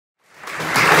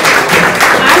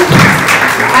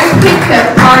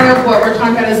part of what we're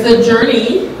talking about is the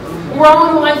journey. We're all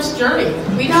on life's journey.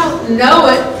 We don't know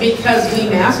it because we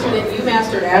mastered it. You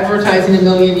mastered advertising a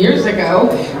million years ago,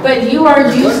 but you are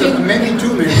using... Maybe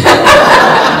 2 million.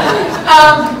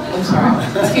 I'm sorry,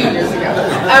 a few years ago.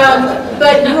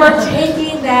 But you are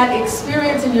taking that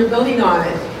experience and you're building on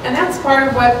it. And that's part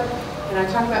of what, can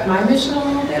I talk about my mission a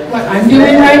little bit? What I'm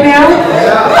doing right now?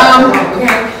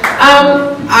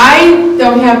 I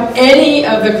don't have any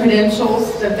of the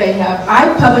credentials that they have.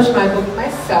 I published my book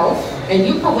myself, and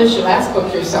you published your last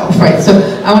book yourself, right? So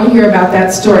I want to hear about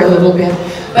that story a little bit.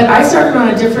 But I started on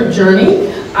a different journey.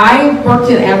 I worked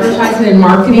in advertising and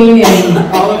marketing and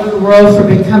all over the world for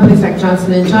big companies like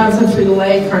Johnson & Johnson,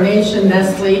 Frito-Lay, Carnation,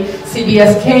 Nestle,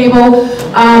 CBS Cable.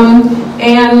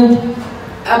 And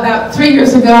about 3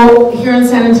 years ago, here in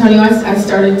San Antonio, I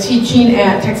started teaching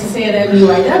at Texas A&M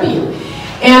UIW.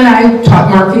 And I taught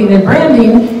marketing and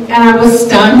branding, and I was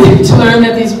stunned to learn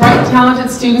that these bright, talented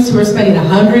students who were spending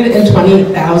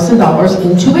 $128,000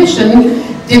 in tuition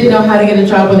didn't know how to get a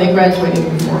job when they graduated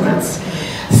in 4 months.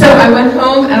 So I went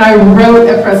home and I wrote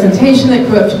a presentation that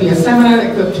grew up to be a seminar,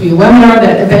 that grew up to be a webinar,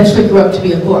 that eventually grew up to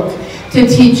be a book, to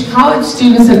teach college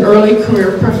students and early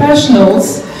career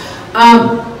professionals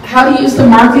how to use the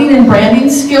marketing and branding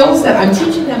skills that I'm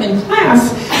teaching them in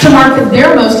class to market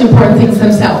their most important things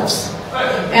themselves.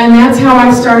 And that's how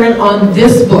I started on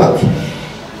this book.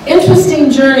 Interesting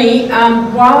journey.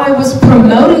 While I was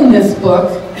promoting this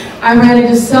book, I ran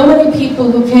into so many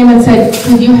people who came and said,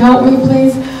 could you help me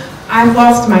please? I've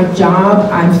lost my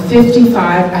job, I'm 55,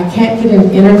 I can't get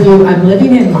an interview, I'm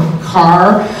living in my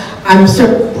car, I'm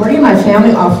supporting my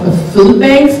family off of food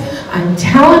banks, I'm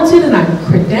talented and I'm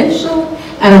credentialed,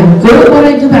 and I'm good at what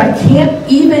I do, but I can't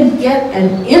even get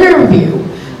an interview.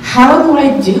 How do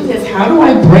I do this? How do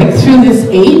I break through this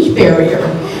age barrier?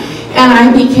 And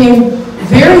I became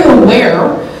very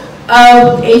aware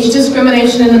of age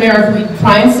discrimination in America. We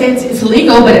try and say it's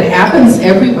legal, but it happens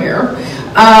everywhere.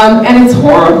 And it's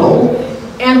horrible.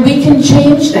 And we can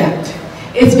change that.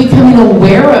 It's becoming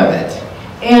aware of it.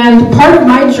 And part of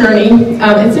my journey,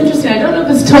 it's interesting, I don't know if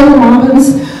it's Tony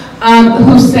Robbins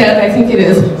who said, I think it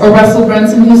is, or Russell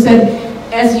Brunson who said,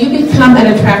 as you become an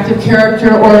attractive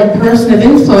character or a person of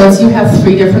influence, you have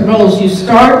 3 different roles. You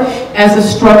start as a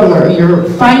struggler. You're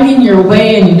finding your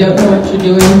way and you don't know what you're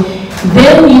doing.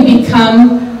 Then you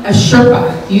become a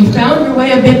Sherpa. You found your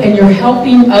way a bit and you're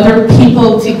helping other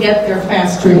people to get there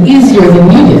faster and easier than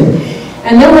you did.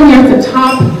 And then when you're at the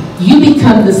top, you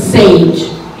become the sage.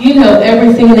 You know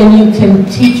everything and then you can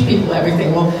teach people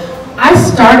everything. Well, I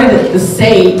started at the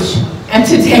sage, and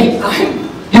today I'm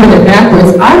doing it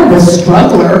backwards. I'm the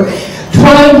struggler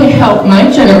trying to help my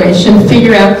generation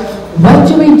figure out what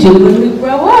do we do when we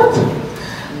grow up.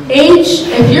 Age,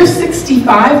 if you're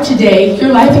 65 today,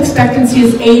 your life expectancy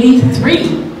is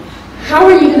 83. How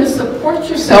are you going to support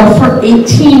yourself for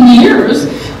 18 years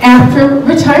after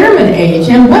retirement age?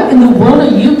 And what in the world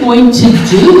are you going to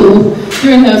do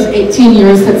during those 18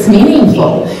 years that's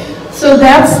meaningful? So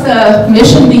that's the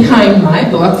mission behind my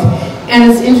book. And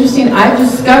it's interesting, I've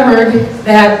discovered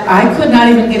that I could not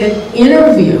even get an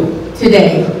interview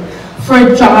today for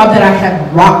a job that I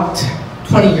had rocked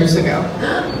 20 years ago.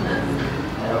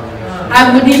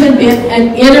 I wouldn't even get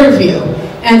an interview.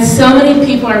 And so many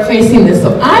people are facing this.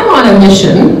 So I'm on a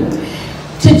mission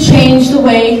to change the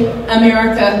way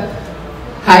America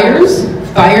hires,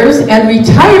 fires, and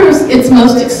retires its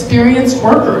most experienced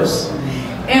workers.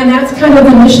 And that's kind of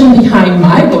the mission behind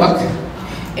my book.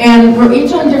 And we're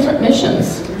each on different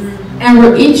missions. And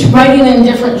we're each writing in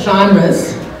different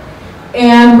genres.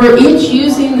 And we're each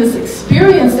using this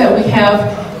experience that we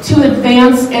have to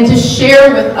advance and to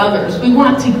share with others. We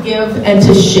want to give and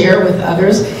to share with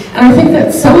others. And I think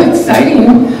that's so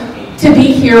exciting to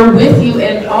be here with you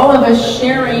and all of us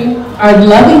sharing our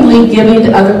lovingly giving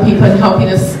to other people and helping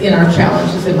us in our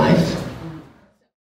challenges in life.